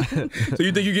came out. So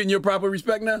you think you're getting your proper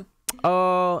respect now?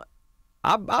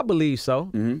 I believe so.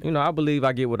 You know, I believe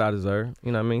I get what I deserve.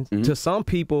 You know what I mean? To some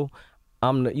people,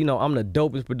 I'm the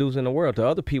dopest producer in the world. To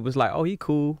other people, it's like, oh, he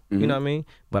cool. You know what I mean?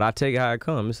 But I take it how it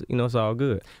comes. It's all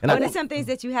good. And What are some things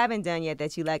that you haven't done yet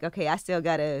that you like? Okay, I still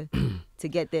gotta to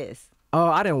get this.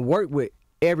 I didn't work with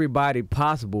everybody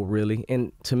possible, really.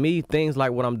 And to me, things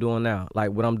like what I'm doing now,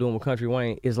 like what I'm doing with Country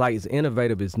Wayne, is like it's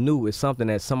innovative, it's new, it's something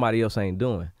that somebody else ain't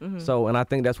doing. So, and I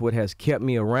think that's what has kept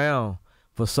me around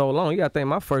for so long. You gotta think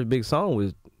my first big song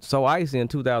was So Icy in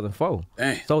 2004.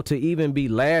 Dang. So to even be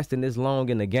lasting this long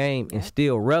in the game and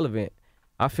still relevant,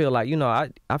 I feel like,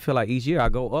 I feel like each year I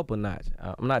go up a notch.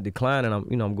 I'm not declining,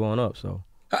 I'm going up. So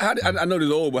I know this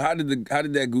is old, but how did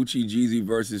that Gucci Jeezy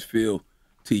versus feel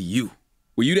to you?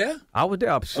 Were you there? I was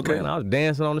there. Okay. Man, I was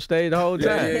dancing on the stage the whole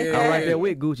time. I was right there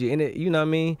with Gucci. And you know what I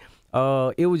mean?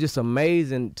 It was just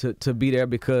amazing to be there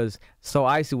because So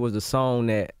Icy was the song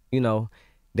that,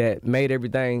 that made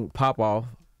everything pop off.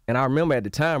 And I remember at the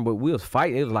time, but we was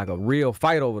fighting. It was like a real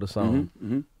fight over the song.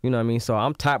 You know what I mean? So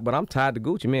I'm tied to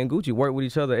Gucci. Me and Gucci work with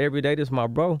each other every day. This is my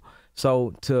bro.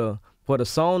 So for the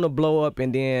song to blow up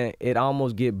and then it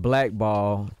almost get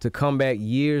blackballed, to come back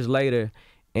years later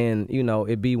and,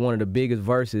 it be one of the biggest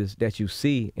verses that you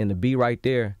see, and to be right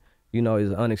there,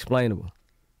 is unexplainable.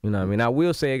 You know what I mean? I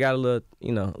will say it got a little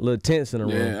tense in the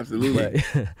room. Yeah, absolutely.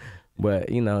 But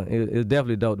it was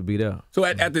definitely dope to be there. So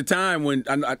at the time when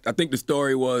I think the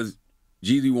story was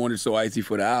Jeezy wanted So Icy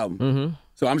for the album.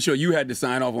 So I'm sure you had to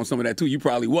sign off on some of that too. You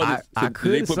probably wasn't. I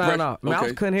couldn't sign off. Man, I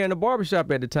was cutting hair in the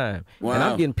barbershop at the time. Wow. And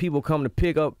I'm getting people coming to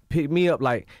pick me up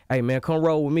like, hey man, come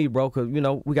roll with me, bro, because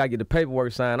we gotta get the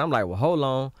paperwork signed. I'm like, well, hold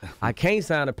on. I can't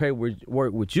sign the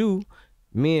paperwork with you.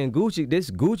 Me and Gucci, this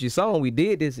Gucci song, we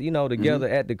did this, together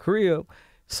at the crib.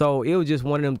 So it was just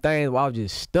one of them things where I was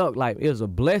just stuck. Like, it was a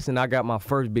blessing I got my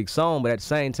first big song, but at the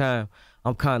same time,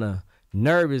 I'm kind of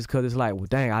nervous because it's like, well,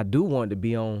 dang, I do want to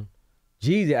be on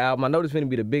Jeezy album. I know this is going to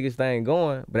be the biggest thing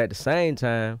going, but at the same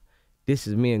time, this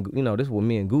is me and this is what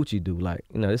me and Gucci do. Like,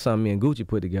 this is something me and Gucci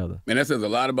put together. Man, that says a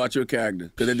lot about your character.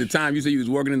 Because at the time you said you was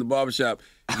working in the barbershop,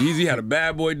 Jeezy had a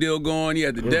Bad Boy deal going. He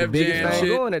had the Def Jam shit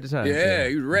going at the time. Yeah,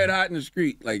 he was red hot in the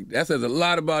street. Like, that says a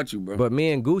lot about you, bro. But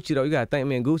me and Gucci, though, you got to think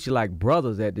me and Gucci like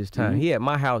brothers at this time. He at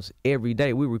my house every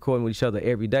day. We recording with each other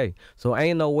every day. So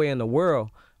ain't no way in the world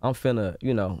I'm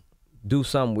finna, do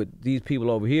something with these people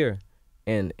over here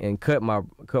and cut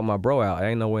my bro out.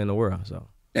 Ain't no way in the world. So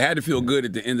it had to feel good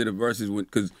at the end of the verses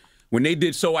because when they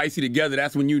did So Icy together,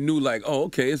 that's when you knew, like, oh,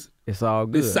 okay, it's all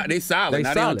good. They solid.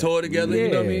 Now they on tour together. Yeah,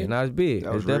 you know what I mean? Now it's big.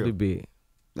 It's definitely big.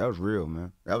 That was real,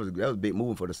 man. That was a big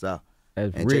moving for the South.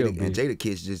 That's real big. And Jada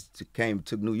Kiss just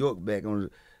took New York back on.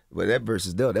 But that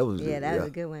versus that was that was a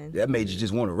good one. That made you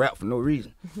just want to rap for no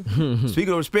reason.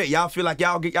 Speaking of respect, y'all feel like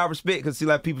y'all get y'all respect because see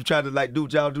like people try to like do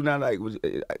what y'all do now like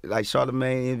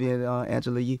Charlamagne, Envy, and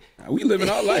Angela Yee. We living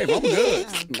our life. I'm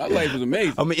good. My life is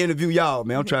amazing. I'm gonna interview y'all,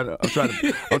 man. I'm trying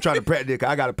to practice. Cause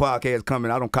I got a podcast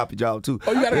coming. I don't copy y'all too.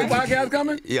 Oh, you got a podcast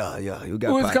coming? Yeah. You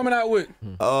got Who is coming out with?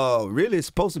 Really, it's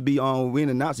supposed to be on. We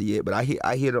ain't announced it yet, but I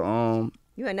hear the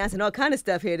You announcing all kind of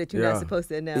stuff here that you're not supposed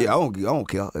to announce. Yeah, I don't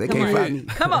care. They can't find me.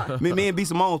 Come on. Me and B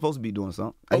Simone supposed to be doing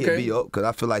something. I hit B up because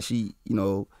I feel like she,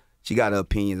 she got her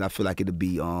opinions. I feel like it'll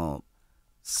be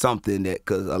something that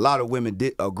because a lot of women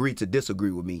did agree to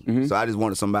disagree with me. So I just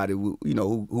wanted somebody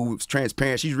who's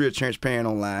transparent. She's real transparent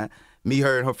online. Me,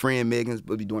 her, and her friend Megan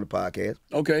will be doing the podcast.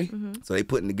 Okay. So they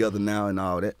putting together now and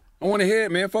all that. I want to hear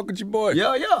it, man. Fuck with your boy.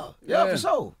 Yeah, for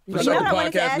sure. For sure. I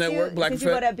wanted to Podcast ask Network, you, Black since you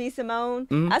brought up B Simone,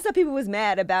 I saw people was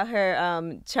mad about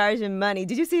her charging money.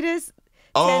 Did you see this?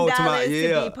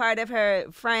 $10 to be part of her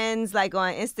friends, like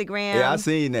on Instagram. Yeah, I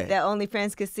seen that. That only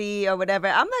friends could see or whatever.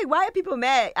 I'm like, why are people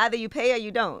mad? Either you pay or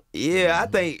you don't. Yeah, I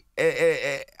think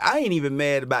I ain't even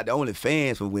mad about the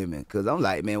OnlyFans for women because I'm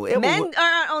like, man, whatever. Men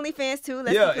are on OnlyFans too.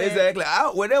 Let's be clear. Exactly.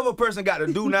 Whatever a person got to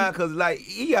do now, because like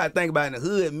you got to think about in the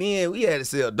hood, men we had to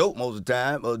sell dope most of the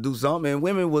time or do something, and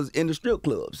women was in the strip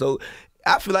club. So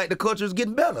I feel like the culture is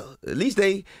getting better. At least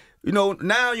they.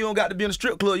 Now you don't got to be in the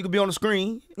strip club. You can be on the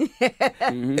screen.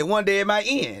 And one day it might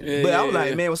end. But I was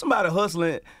like, man, when somebody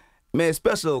hustling, man,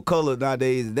 special colors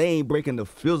nowadays, they ain't breaking the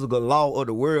physical law of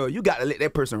the world. You got to let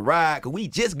that person ride because we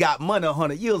just got money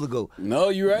 100 years ago. No,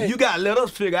 you're right. You got to let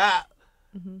us figure out.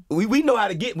 We know how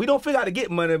to get. We don't figure out how to get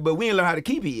money, but we ain't learn how to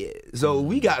keep it yet. So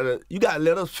you got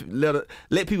to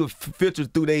let people filter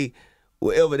through they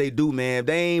whatever they do, man. If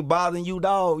they ain't bothering you,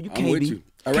 dog, you can't I'm with be. You.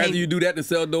 I'd rather you do that than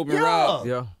sell dope and rob.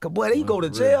 Yeah. Cause boy, they go to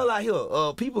jail out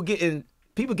here. People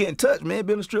getting touched, man.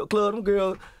 Be in the strip club, them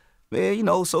girls, man.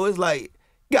 So it's like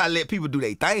you gotta let people do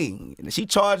their thing. And she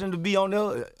charging to be on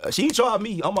there. She ain't charge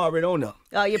me. I'm already on there.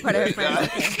 Oh, you're part of her friends.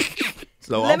 Okay.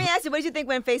 So let me ask you, what did you think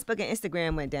when Facebook and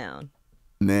Instagram went down?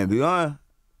 Man, be honest,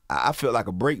 I felt like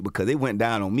a break because they went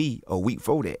down on me a week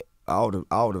before that. All the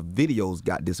videos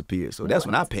got disappeared. So that's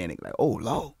when I panicked. Like, oh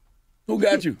Lord, who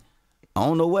got you? I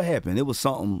don't know what happened. It was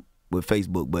something with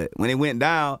Facebook, but when it went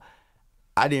down,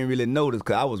 I didn't really notice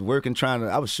because I was working,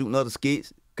 I was shooting other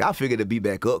skits. I figured it'd be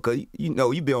back up because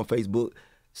you be on Facebook,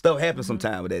 stuff happens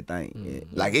sometime with that thing.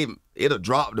 Like it'll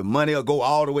drop, the money will go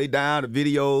all the way down, the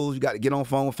videos, you got to get on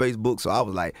phone with Facebook. So I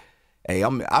was like, hey,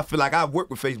 I feel like I've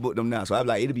worked with Facebook them now, so I was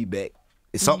like, it'll be back.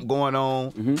 It's something going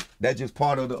on. That's just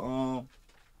part of the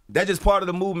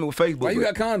movement with Facebook. Why you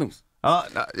got condoms?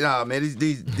 Nah, man,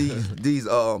 these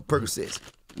Percocets.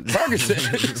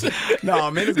 Percocets? Nah,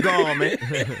 man, it's gone, man.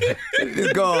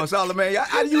 It's gone, Charlamagne.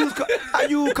 I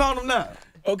use condom now.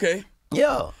 Okay.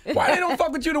 Yeah. Why they don't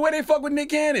fuck with you the way they fuck with Nick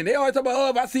Cannon? They always talk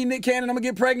about, if I see Nick Cannon, I'm gonna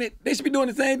get pregnant. They should be doing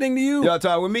the same thing to you. Y'all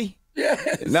talking with me?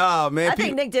 Yes. Nah, man. I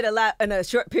think Nick did a lot in a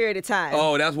short period of time.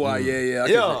 Oh, that's why. Yeah.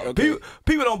 Okay.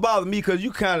 People don't bother me because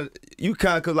you kind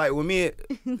of cause like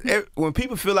when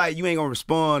people feel like you ain't gonna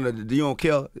respond or you don't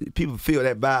care, people feel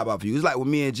that vibe off you. It's like when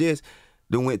me and Jess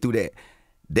done went through that.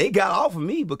 They got off of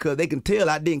me because they can tell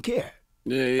I didn't care.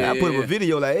 I put up a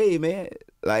video like, hey man,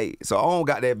 like so I don't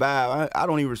got that vibe. I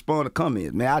don't even respond to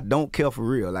comments, man. I don't care for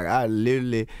real. Like I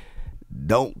literally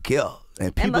don't care.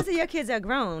 And most of your kids are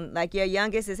grown. Like your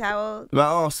youngest is how old?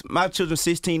 My children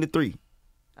 16 to 3.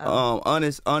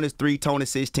 Honest 3, Tony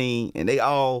 16, and they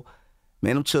all,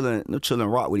 man, them children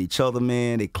rock with each other,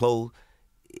 man. They close.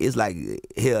 It's like,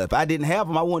 hell, if I didn't have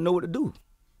them, I wouldn't know what to do.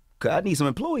 Cause I need some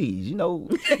employees,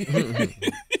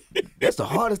 That's the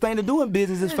hardest thing to do in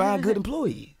business is find good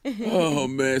employees. Oh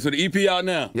man, so the EP out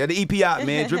now? Yeah, the EP out,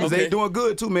 man. Drippers ain't doing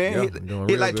good too, man. Yeah,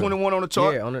 hit like 21 on the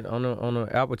chart. Yeah, on the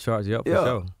Apple charts, for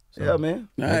sure. So, Yeah, man.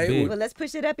 All right, big. Well, let's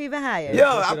push it up even higher. Yeah,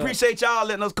 I appreciate y'all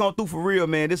letting us come through for real,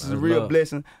 man. This is a real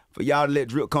blessing for y'all to let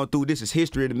Drip come through. This is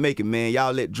history in the making, man.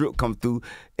 Y'all let Drip come through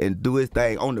and do his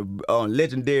thing on the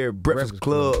legendary Breakfast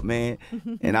Club, man.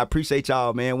 And I appreciate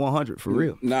y'all, man. 100 for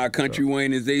real. Nah, Country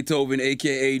Wayne and Zaytoven,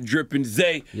 a.k.a. Drippin'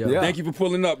 Zay. Yeah. Thank you for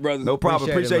pulling up, brothers. No problem.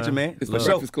 Appreciate you, man. It's For the sure.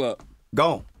 Breakfast Club.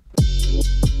 Gone.